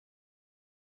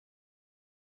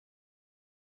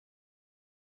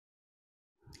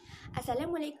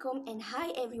Assalamualaikum and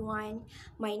hi everyone.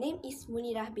 My name is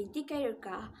Munirah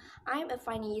Khairulka. I'm a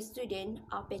final year student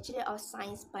of Bachelor of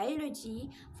Science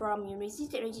Biology from University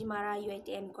Teknologi Mara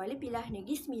UiTM Kuala Pilah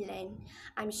Negeri Sembilan.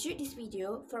 I'm shoot this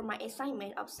video for my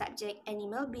assignment of subject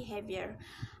Animal Behaviour.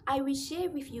 I will share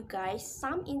with you guys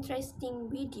some interesting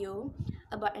video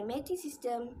about a mating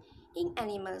system in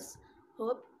animals.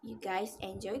 Hope you guys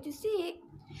enjoy to see it.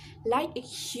 Like a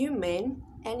human,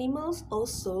 animals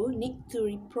also need to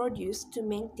reproduce to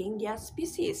maintain their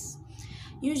species.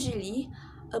 Usually,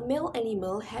 a male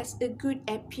animal has a good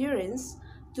appearance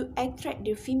to attract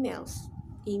the females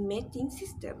in mating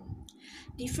system.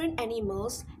 Different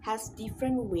animals has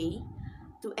different way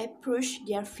to approach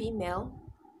their female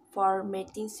for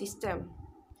mating system.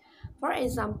 For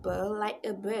example, like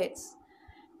a birds,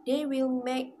 they will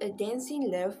make a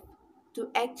dancing love to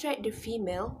attract the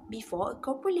female before a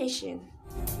copulation.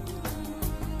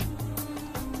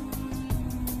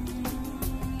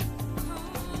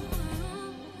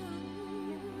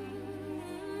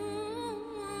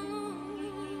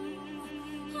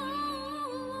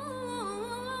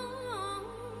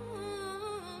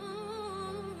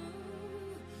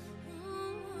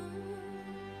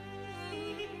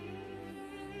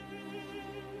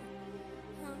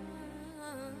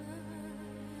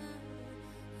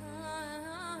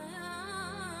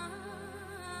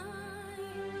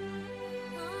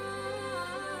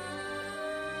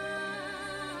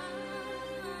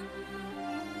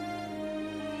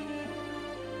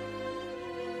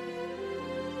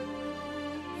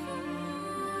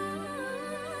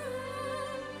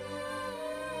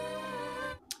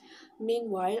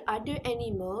 Meanwhile, other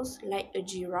animals like a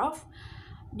giraffe,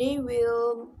 they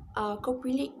will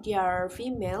copulate their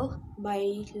female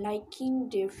by liking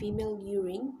the female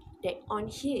urine that on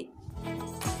it.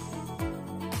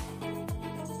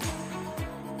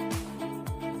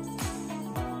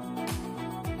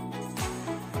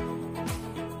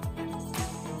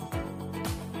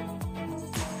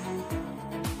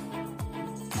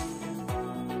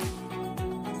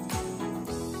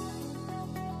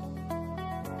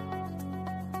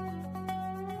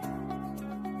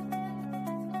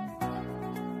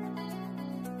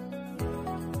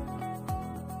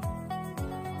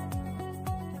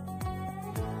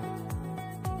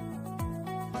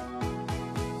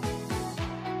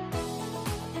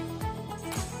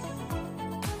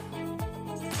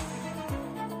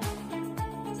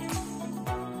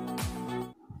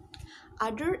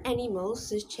 Other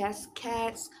animals such as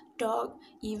cats, dogs,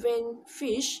 even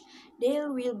fish, they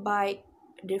will bite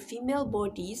the female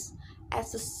bodies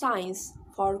as a sign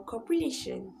for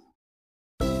copulation.